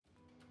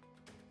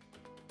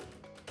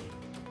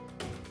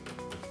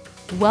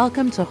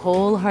Welcome to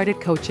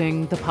Wholehearted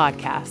Coaching, the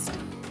podcast.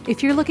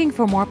 If you're looking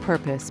for more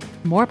purpose,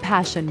 more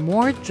passion,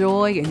 more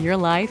joy in your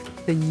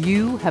life, then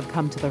you have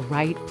come to the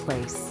right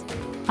place.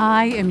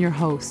 I am your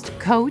host,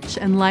 coach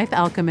and life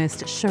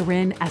alchemist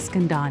Shirin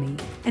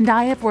Eskandani, and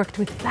I have worked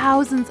with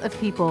thousands of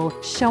people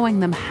showing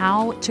them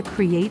how to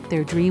create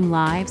their dream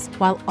lives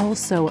while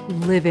also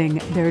living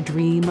their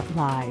dream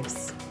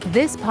lives.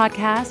 This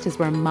podcast is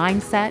where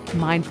mindset,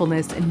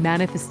 mindfulness, and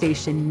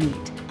manifestation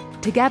meet.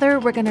 Together,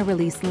 we're going to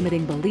release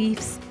limiting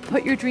beliefs,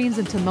 put your dreams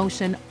into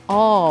motion,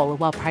 all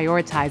while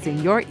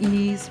prioritizing your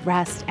ease,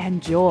 rest,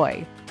 and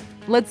joy.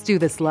 Let's do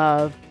this,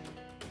 love.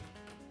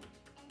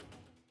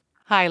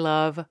 Hi,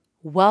 love.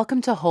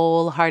 Welcome to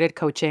Wholehearted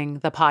Coaching,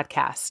 the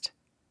podcast.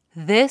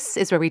 This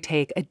is where we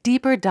take a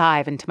deeper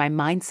dive into my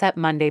Mindset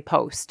Monday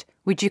post,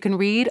 which you can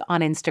read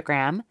on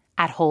Instagram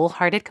at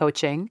Wholehearted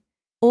Coaching.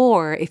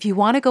 Or if you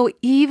want to go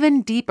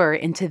even deeper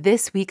into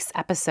this week's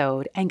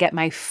episode and get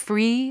my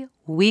free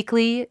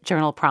weekly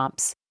journal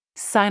prompts,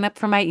 sign up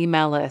for my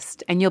email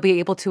list and you'll be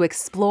able to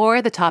explore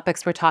the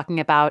topics we're talking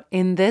about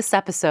in this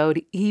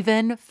episode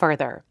even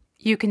further.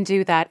 You can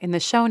do that in the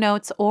show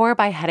notes or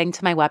by heading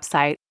to my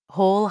website,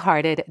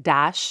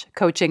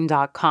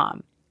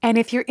 wholehearted-coaching.com. And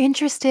if you're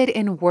interested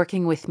in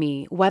working with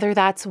me, whether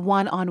that's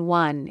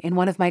one-on-one in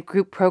one of my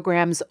group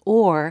programs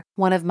or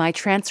one of my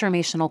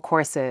transformational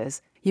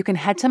courses, you can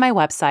head to my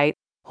website,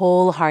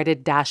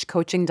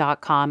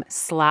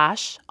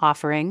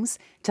 wholehearted-coaching.com/offerings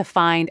to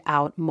find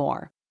out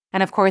more.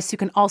 And of course, you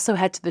can also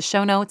head to the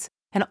show notes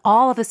and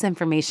all of this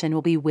information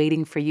will be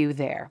waiting for you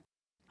there.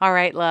 All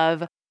right,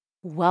 love,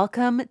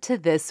 welcome to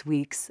this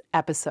week's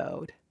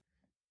episode.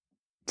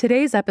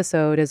 Today's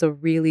episode is a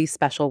really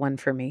special one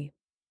for me.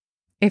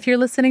 If you're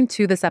listening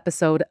to this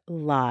episode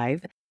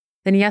live,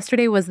 then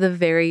yesterday was the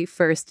very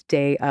first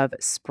day of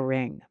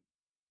spring.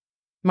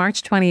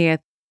 March 20th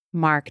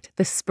marked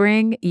the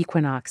spring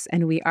equinox,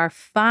 and we are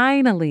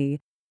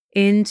finally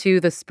into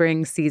the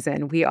spring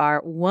season. We are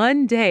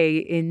one day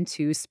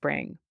into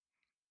spring.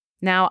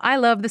 Now, I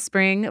love the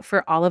spring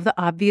for all of the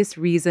obvious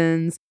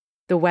reasons.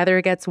 The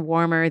weather gets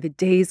warmer, the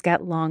days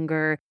get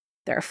longer,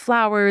 there are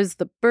flowers,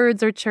 the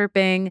birds are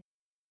chirping.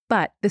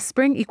 But the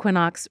spring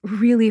equinox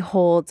really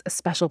holds a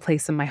special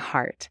place in my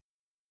heart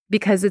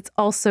because it's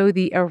also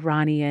the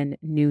Iranian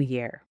New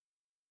Year.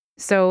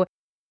 So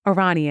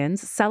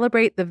Iranians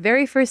celebrate the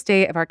very first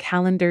day of our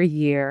calendar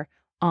year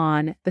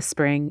on the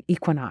spring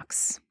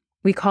equinox.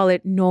 We call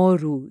it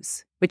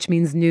Nowruz, which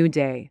means new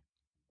day.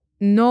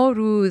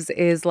 Nowruz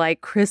is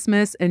like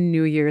Christmas and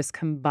New Year's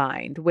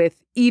combined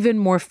with even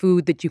more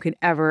food that you can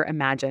ever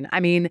imagine. I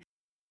mean,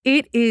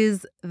 it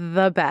is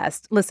the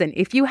best. Listen,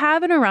 if you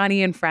have an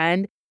Iranian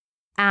friend,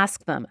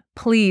 ask them,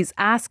 please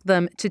ask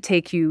them to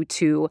take you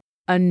to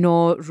a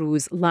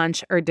Nowruz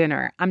lunch or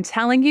dinner. I'm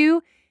telling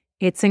you,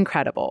 it's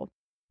incredible.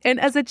 And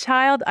as a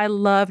child, I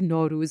love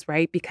Nowruz,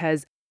 right?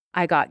 Because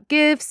I got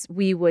gifts,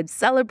 we would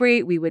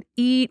celebrate, we would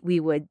eat, we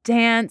would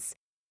dance.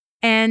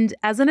 And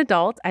as an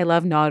adult, I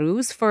love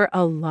Nowruz for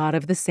a lot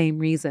of the same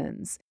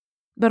reasons,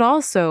 but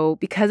also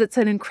because it's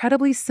an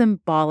incredibly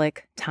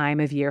symbolic time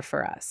of year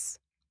for us.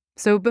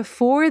 So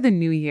before the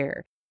new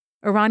year,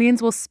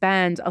 Iranians will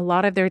spend a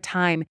lot of their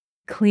time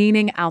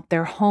cleaning out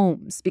their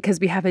homes because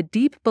we have a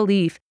deep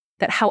belief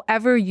that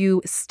however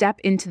you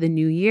step into the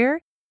new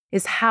year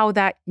is how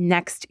that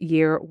next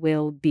year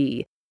will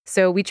be.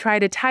 So we try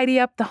to tidy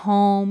up the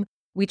home.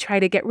 We try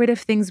to get rid of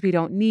things we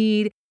don't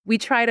need. We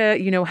try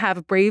to,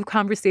 have brave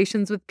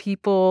conversations with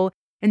people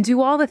and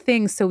do all the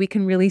things so we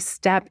can really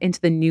step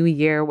into the new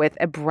year with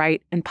a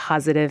bright and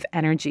positive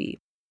energy.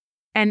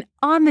 And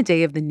on the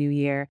day of the new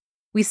year,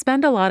 we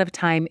spend a lot of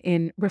time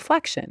in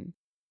reflection.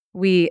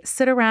 We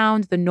sit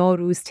around the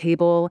Nowruz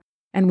table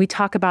and we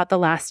talk about the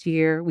last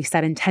year. We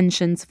set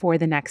intentions for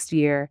the next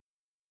year.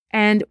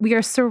 And we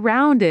are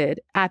surrounded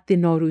at the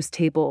Nowruz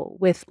table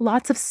with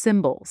lots of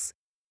symbols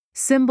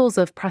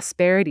of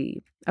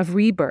prosperity, of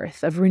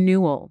rebirth, of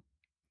renewal.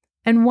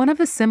 And one of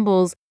the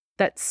symbols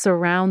that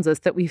surrounds us,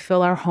 that we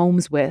fill our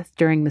homes with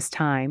during this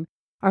time,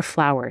 are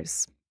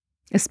flowers,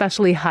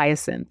 especially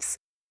hyacinths.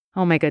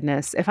 Oh my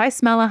goodness, if I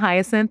smell a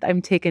hyacinth,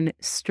 I'm taken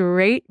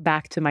straight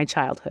back to my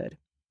childhood.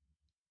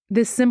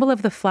 This symbol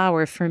of the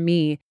flower, for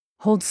me,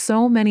 holds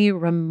so many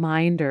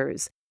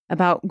reminders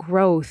about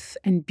growth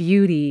and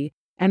beauty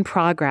and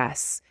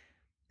progress.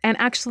 And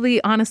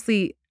actually,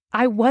 honestly,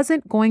 I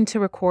wasn't going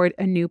to record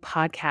a new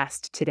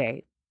podcast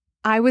today.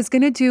 I was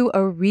going to do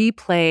a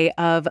replay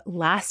of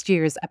last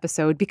year's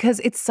episode because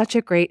it's such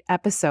a great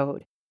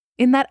episode.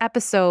 In that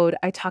episode,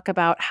 I talk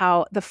about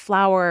how the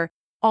flower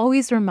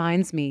always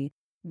reminds me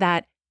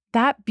that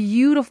that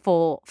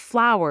beautiful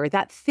flower,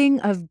 that thing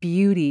of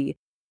beauty,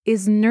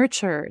 is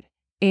nurtured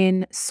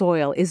in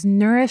soil, is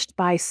nourished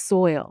by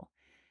soil,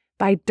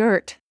 by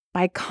dirt,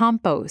 by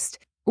compost,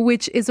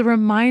 which is a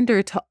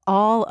reminder to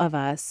all of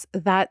us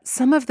that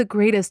some of the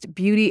greatest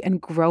beauty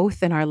and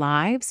growth in our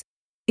lives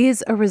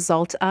is a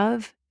result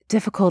of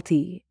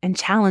difficulty and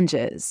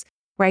challenges,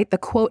 right? The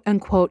quote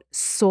unquote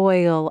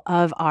soil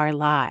of our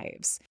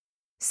lives.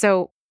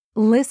 So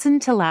Listen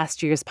to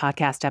last year's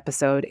podcast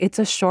episode. It's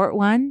a short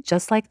one,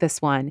 just like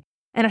this one,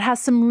 and it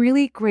has some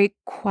really great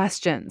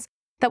questions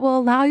that will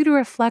allow you to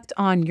reflect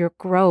on your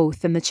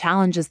growth and the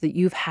challenges that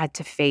you've had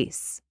to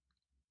face.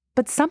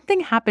 But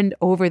something happened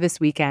over this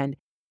weekend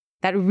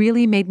that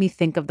really made me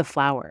think of the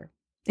flower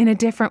in a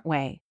different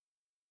way.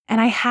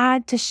 And I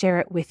had to share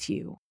it with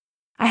you.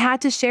 I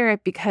had to share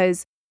it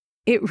because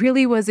it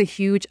really was a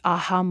huge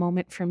aha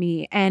moment for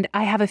me. And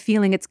I have a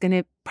feeling it's going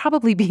to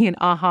probably be an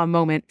aha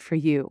moment for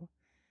you.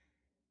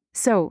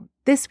 So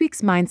this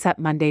week's Mindset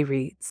Monday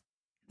reads,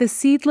 "The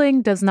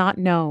seedling does not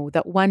know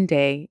that one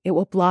day it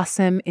will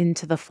blossom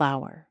into the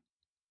flower.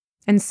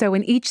 And so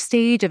in each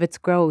stage of its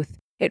growth,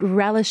 it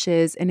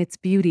relishes in its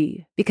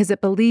beauty because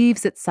it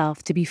believes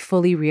itself to be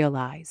fully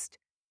realized.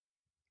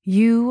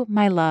 You,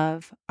 my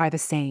love, are the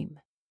same.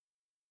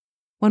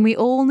 When we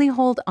only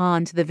hold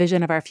on to the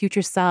vision of our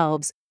future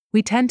selves,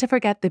 we tend to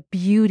forget the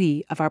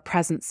beauty of our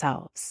present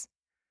selves.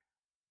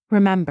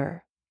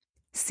 Remember,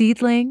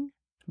 seedling,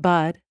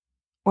 bud,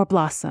 or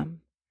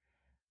blossom,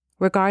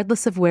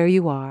 regardless of where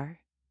you are,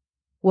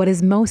 what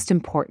is most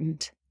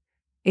important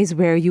is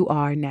where you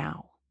are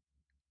now."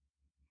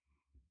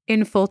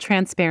 In full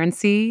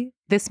transparency,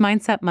 this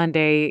Mindset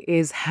Monday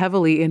is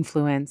heavily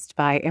influenced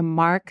by a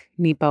Mark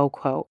Nepo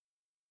quote,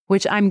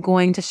 which I'm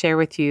going to share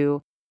with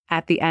you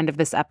at the end of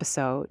this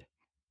episode.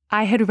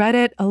 I had read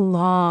it a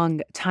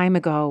long time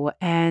ago,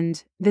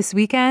 and this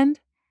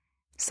weekend,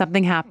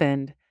 something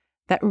happened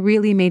that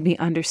really made me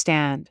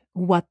understand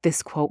what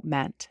this quote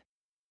meant.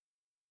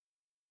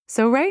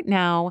 So right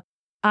now,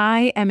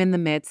 I am in the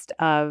midst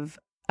of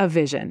a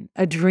vision,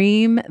 a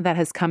dream that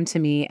has come to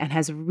me and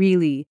has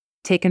really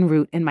taken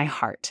root in my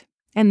heart.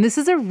 And this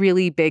is a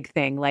really big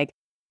thing. Like,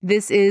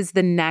 this is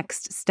the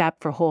next step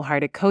for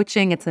wholehearted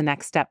coaching. It's the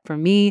next step for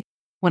me.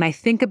 When I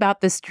think about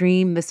this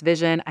dream, this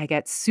vision, I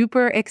get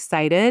super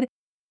excited,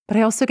 but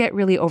I also get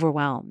really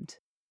overwhelmed.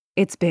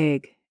 It's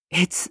big.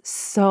 It's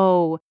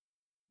so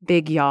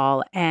big,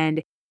 y'all.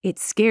 And it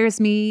scares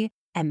me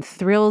and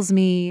thrills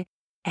me.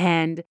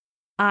 And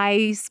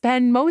I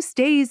spend most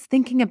days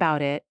thinking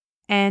about it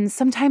and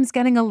sometimes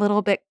getting a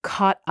little bit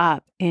caught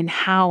up in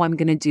how I'm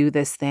going to do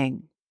this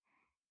thing.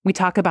 We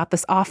talk about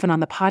this often on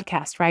the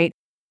podcast, right?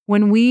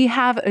 When we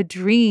have a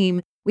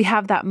dream, we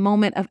have that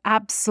moment of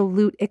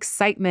absolute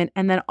excitement.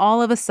 And then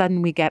all of a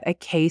sudden we get a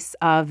case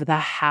of the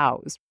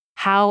hows.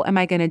 How am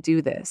I going to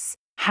do this?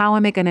 How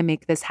am I going to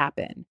make this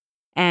happen?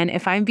 And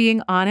if I'm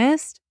being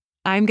honest,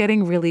 I'm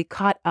getting really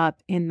caught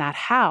up in that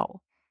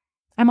how.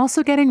 I'm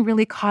also getting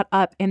really caught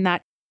up in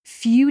that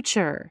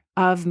future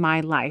of my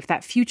life,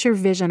 that future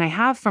vision I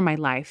have for my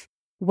life,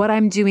 what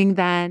I'm doing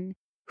then,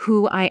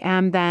 who I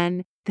am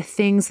then, the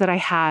things that I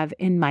have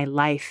in my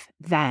life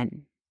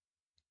then.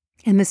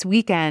 And this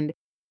weekend,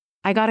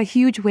 I got a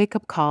huge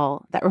wake-up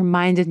call that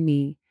reminded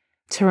me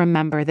to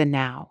remember the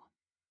now.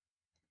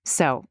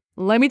 So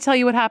let me tell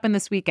you what happened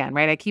this weekend,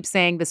 right? I keep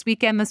saying this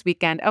weekend, this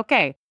weekend.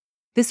 Okay,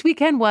 this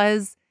weekend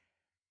was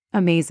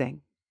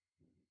amazing.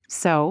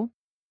 So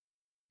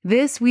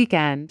this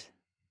weekend,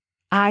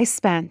 I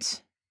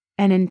spent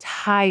an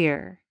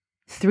entire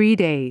 3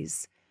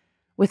 days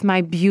with my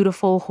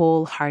beautiful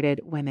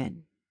wholehearted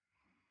women.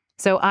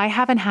 So I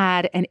haven't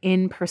had an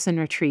in-person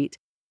retreat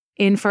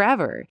in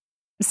forever,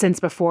 since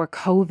before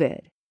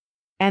COVID.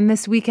 And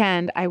this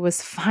weekend, I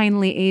was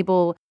finally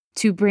able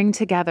to bring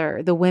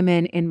together the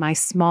women in my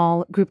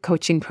small group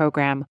coaching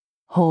program,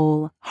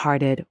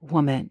 Wholehearted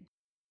Woman.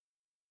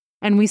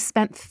 And we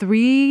spent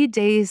 3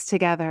 days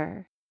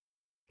together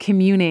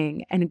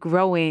communing and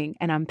growing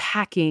and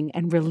unpacking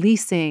and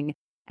releasing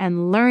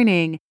and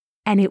learning.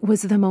 And it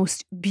was the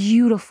most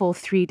beautiful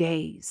 3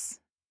 days.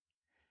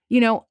 You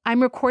know,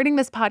 I'm recording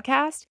this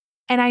podcast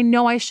and I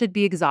know I should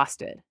be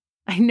exhausted.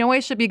 I know I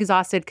should be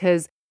exhausted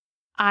because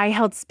I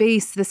held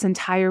space this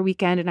entire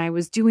weekend and I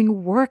was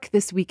doing work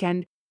this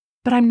weekend,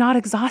 but I'm not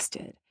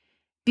exhausted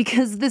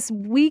because this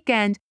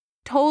weekend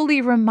totally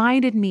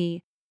reminded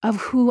me of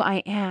who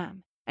I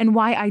am and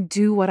why I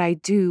do what I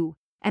do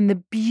and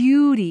the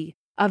beauty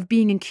of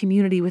being in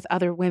community with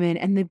other women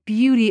and the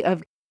beauty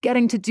of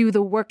getting to do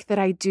the work that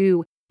I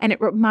do. And it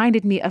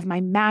reminded me of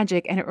my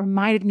magic and it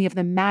reminded me of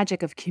the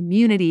magic of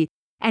community.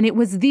 And it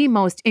was the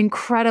most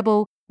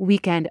incredible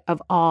weekend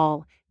of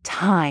all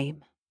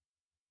time.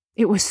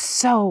 It was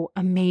so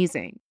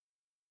amazing.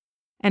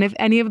 And if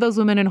any of those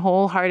women in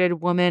Wholehearted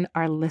Woman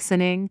are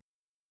listening,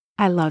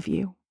 I love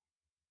you.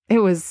 It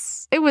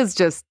was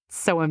just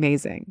so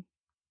amazing.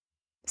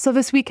 So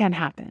this weekend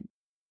happened.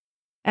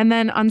 And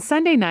then on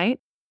Sunday night,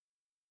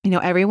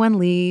 everyone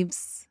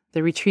leaves,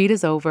 the retreat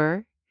is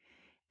over,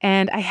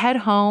 and I head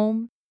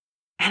home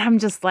and I'm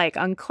just like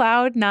on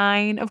cloud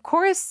 9, of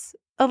course,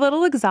 a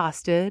little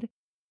exhausted.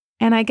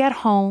 And I get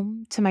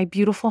home to my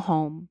beautiful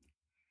home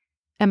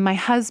and my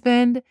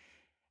husband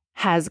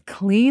has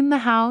cleaned the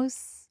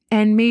house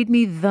and made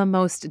me the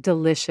most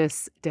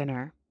delicious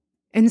dinner.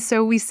 And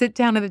so we sit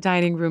down at the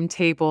dining room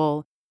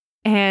table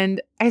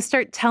and I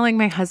start telling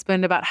my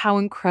husband about how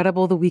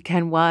incredible the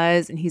weekend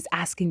was. And he's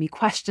asking me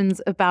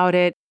questions about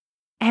it.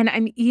 And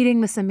I'm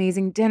eating this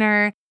amazing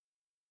dinner.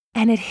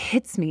 And it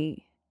hits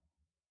me.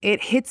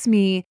 It hits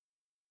me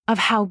of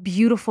how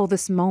beautiful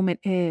this moment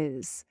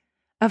is,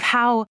 of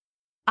how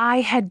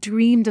I had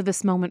dreamed of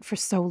this moment for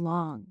so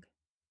long.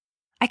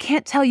 I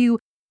can't tell you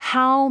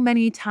how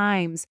many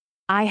times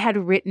I had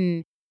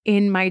written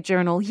in my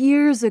journal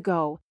years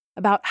ago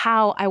about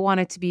how I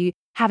wanted to be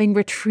having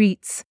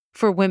retreats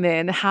for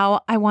women,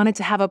 how I wanted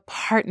to have a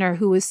partner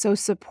who was so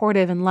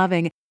supportive and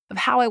loving, of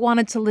how I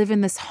wanted to live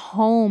in this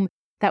home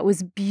that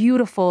was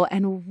beautiful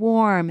and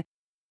warm.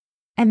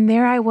 And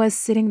there I was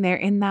sitting there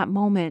in that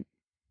moment,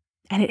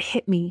 and it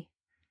hit me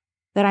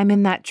that I'm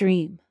in that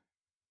dream,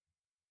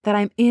 that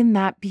I'm in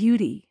that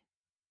beauty.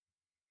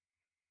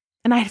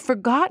 And I had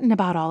forgotten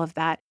about all of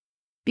that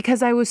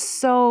because I was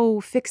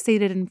so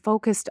fixated and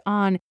focused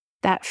on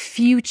that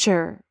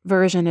future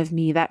version of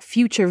me, that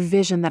future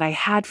vision that I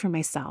had for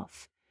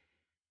myself.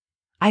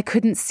 I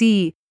couldn't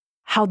see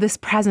how this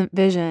present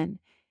vision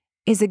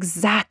is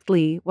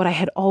exactly what I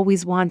had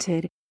always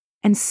wanted,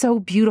 and so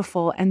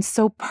beautiful and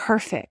so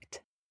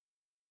perfect.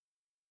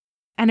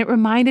 And it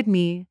reminded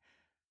me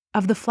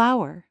of the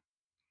flower,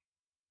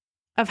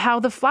 of how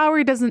the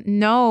flower doesn't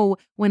know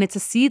when it's a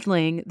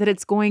seedling that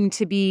it's going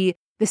to be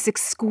this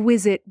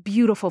exquisite,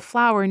 beautiful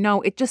flower.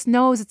 No, it just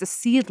knows it's a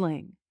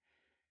seedling.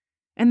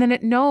 And then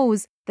it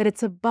knows that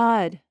it's a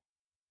bud.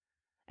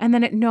 And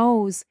then it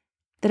knows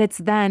that it's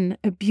then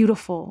a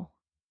beautiful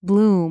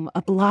bloom,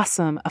 a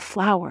blossom, a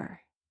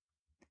flower.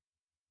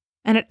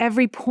 And at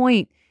every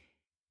point,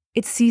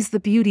 it sees the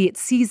beauty, it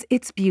sees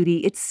its beauty,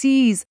 it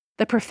sees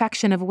the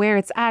perfection of where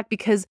it's at,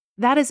 because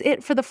that is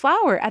it for the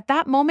flower. At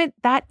that moment,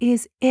 that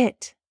is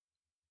it.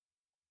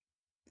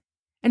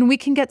 And we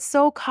can get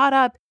so caught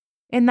up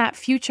in that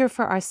future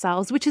for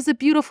ourselves, which is a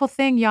beautiful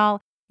thing,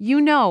 y'all. You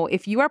know,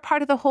 if you are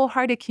part of the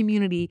Wholehearted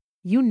community,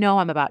 you know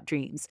I'm about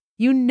dreams.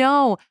 You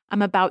know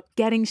I'm about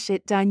getting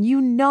shit done.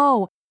 You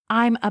know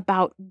I'm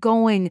about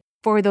going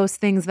for those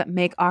things that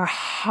make our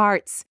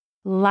hearts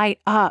light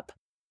up.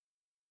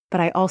 But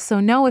I also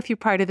know if you're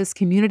part of this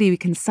community, we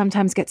can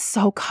sometimes get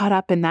so caught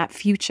up in that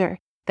future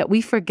that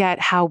we forget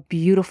how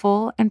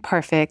beautiful and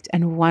perfect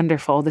and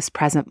wonderful this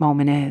present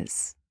moment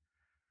is.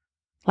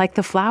 Like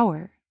the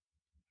flower.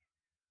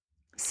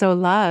 So,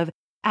 love,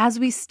 as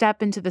we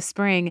step into the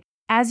spring,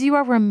 as you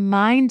are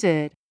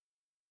reminded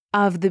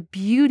of the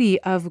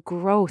beauty of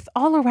growth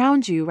all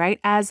around you, right?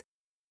 As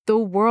the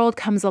world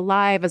comes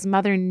alive, as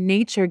Mother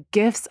Nature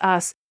gifts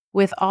us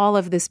with all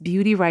of this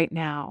beauty right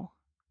now,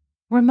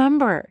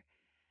 remember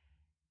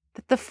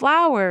that the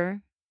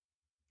flower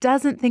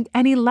doesn't think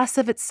any less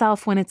of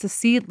itself when it's a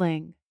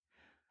seedling,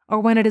 or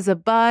when it is a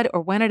bud,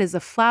 or when it is a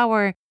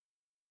flower.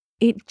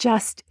 It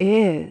just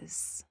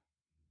is.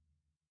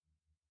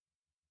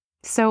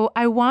 So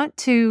I want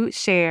to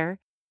share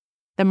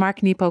the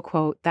Mark Nepo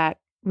quote that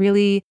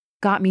really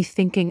got me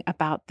thinking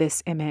about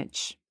this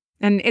image.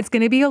 And it's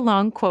going to be a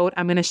long quote.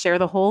 I'm going to share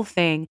the whole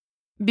thing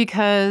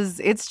because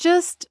it's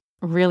just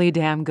really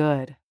damn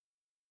good.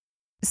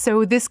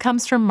 So this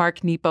comes from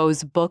Mark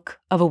Nepo's Book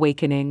of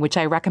Awakening, which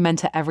I recommend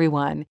to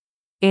everyone.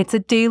 It's a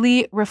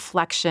daily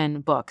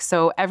reflection book.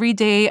 So every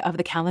day of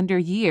the calendar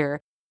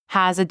year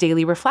has a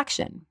daily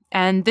reflection.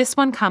 And this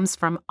one comes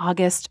from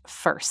August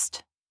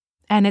 1st.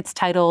 And it's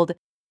titled,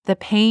 The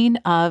Pain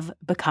of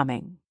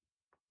Becoming.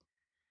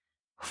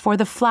 For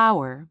the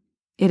flower,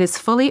 it is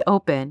fully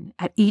open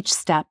at each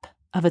step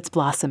of its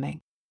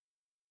blossoming.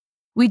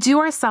 We do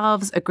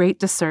ourselves a great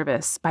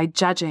disservice by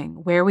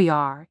judging where we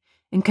are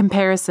in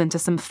comparison to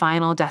some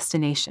final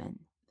destination.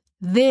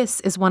 This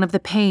is one of the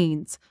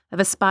pains of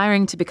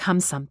aspiring to become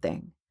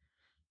something.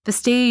 The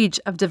stage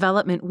of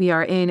development we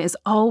are in is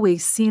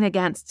always seen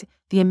against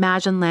the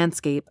imagined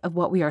landscape of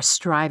what we are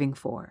striving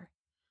for.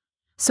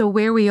 So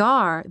where we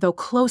are, though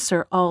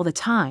closer all the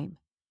time,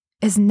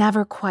 is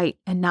never quite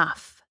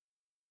enough.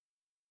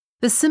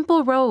 The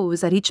simple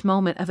rose at each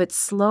moment of its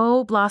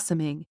slow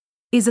blossoming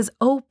is as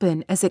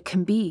open as it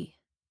can be.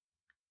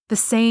 The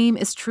same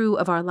is true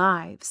of our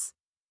lives.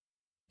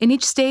 In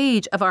each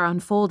stage of our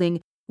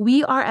unfolding,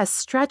 we are as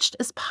stretched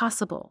as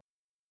possible.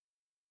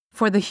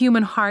 For the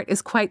human heart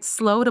is quite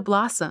slow to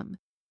blossom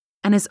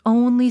and is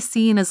only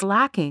seen as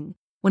lacking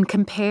when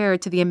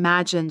compared to the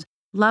imagined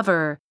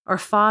lover or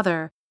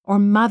father or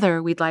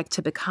mother we'd like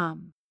to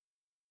become.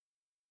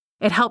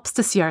 It helps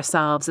to see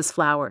ourselves as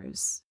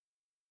flowers.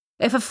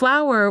 If a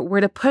flower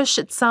were to push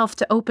itself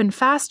to open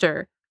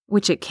faster,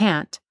 which it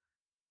can't,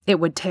 it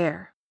would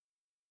tear.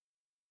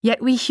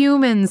 Yet we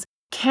humans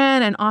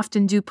can and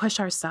often do push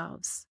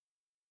ourselves.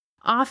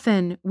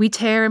 Often we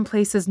tear in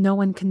places no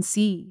one can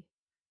see.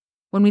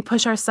 When we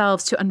push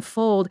ourselves to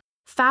unfold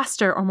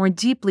faster or more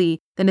deeply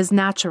than is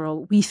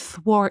natural, we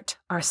thwart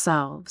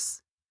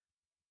ourselves.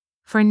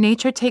 For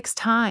nature takes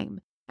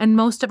time, and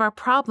most of our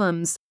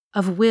problems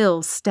of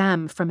will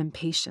stem from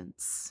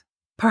impatience.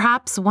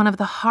 Perhaps one of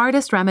the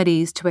hardest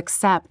remedies to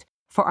accept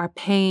for our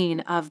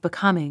pain of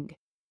becoming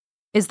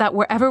is that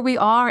wherever we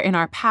are in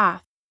our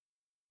path,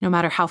 no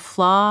matter how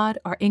flawed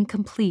or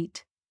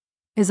incomplete,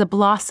 is a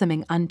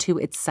blossoming unto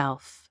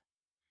itself.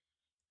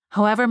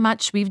 However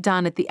much we've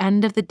done at the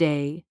end of the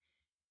day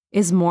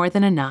is more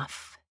than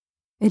enough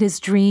It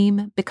is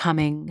dream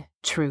becoming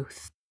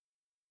truth.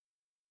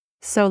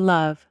 So,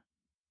 love,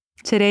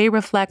 today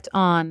reflect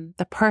on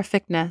the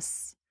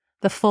perfectness,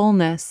 the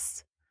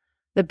fullness,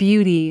 the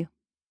beauty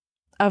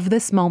of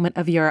this moment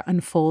of your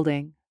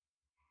unfolding.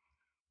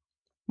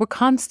 We're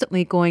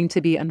constantly going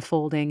to be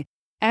unfolding.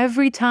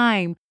 Every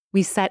time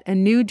we set a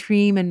new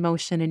dream in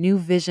motion, a new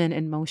vision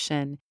in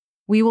motion,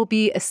 we will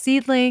be a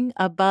seedling,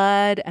 a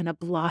bud, and a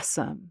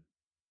blossom.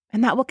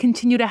 And that will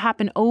continue to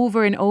happen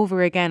over and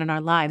over again in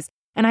our lives.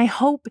 And I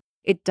hope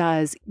it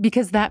does,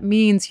 because that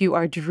means you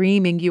are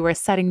dreaming, you are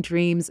setting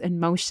dreams in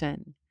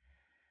motion.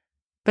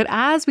 But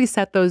as we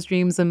set those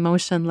dreams in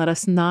motion, let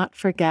us not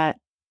forget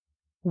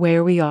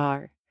where we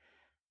are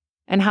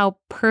and how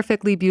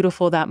perfectly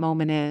beautiful that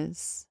moment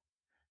is,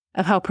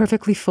 of how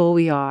perfectly full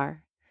we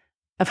are,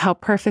 of how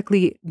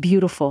perfectly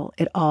beautiful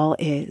it all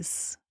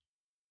is.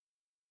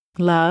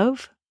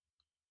 Love,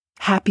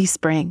 happy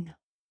spring.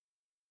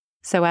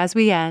 So as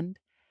we end,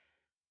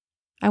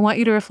 I want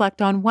you to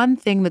reflect on one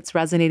thing that's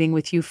resonating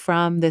with you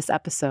from this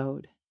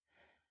episode.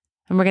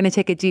 And we're going to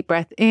take a deep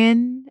breath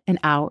in and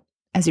out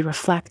as you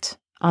reflect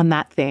on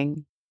that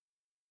thing.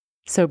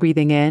 So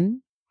breathing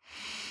in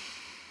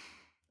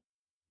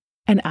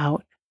and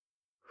out.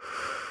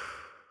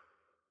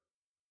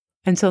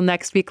 Until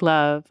next week,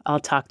 love, I'll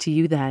talk to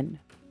you then.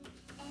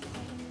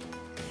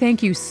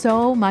 Thank you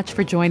so much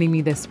for joining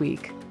me this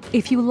week.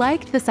 If you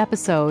liked this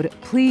episode,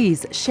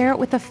 please share it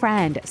with a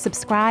friend,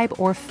 subscribe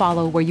or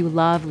follow where you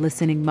love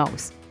listening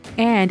most.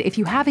 And if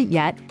you haven't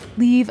yet,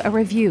 leave a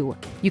review.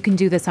 You can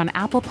do this on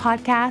Apple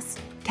Podcasts,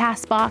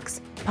 CastBox,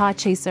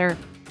 Podchaser,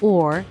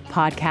 or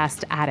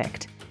Podcast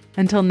Addict.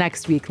 Until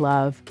next week,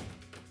 love.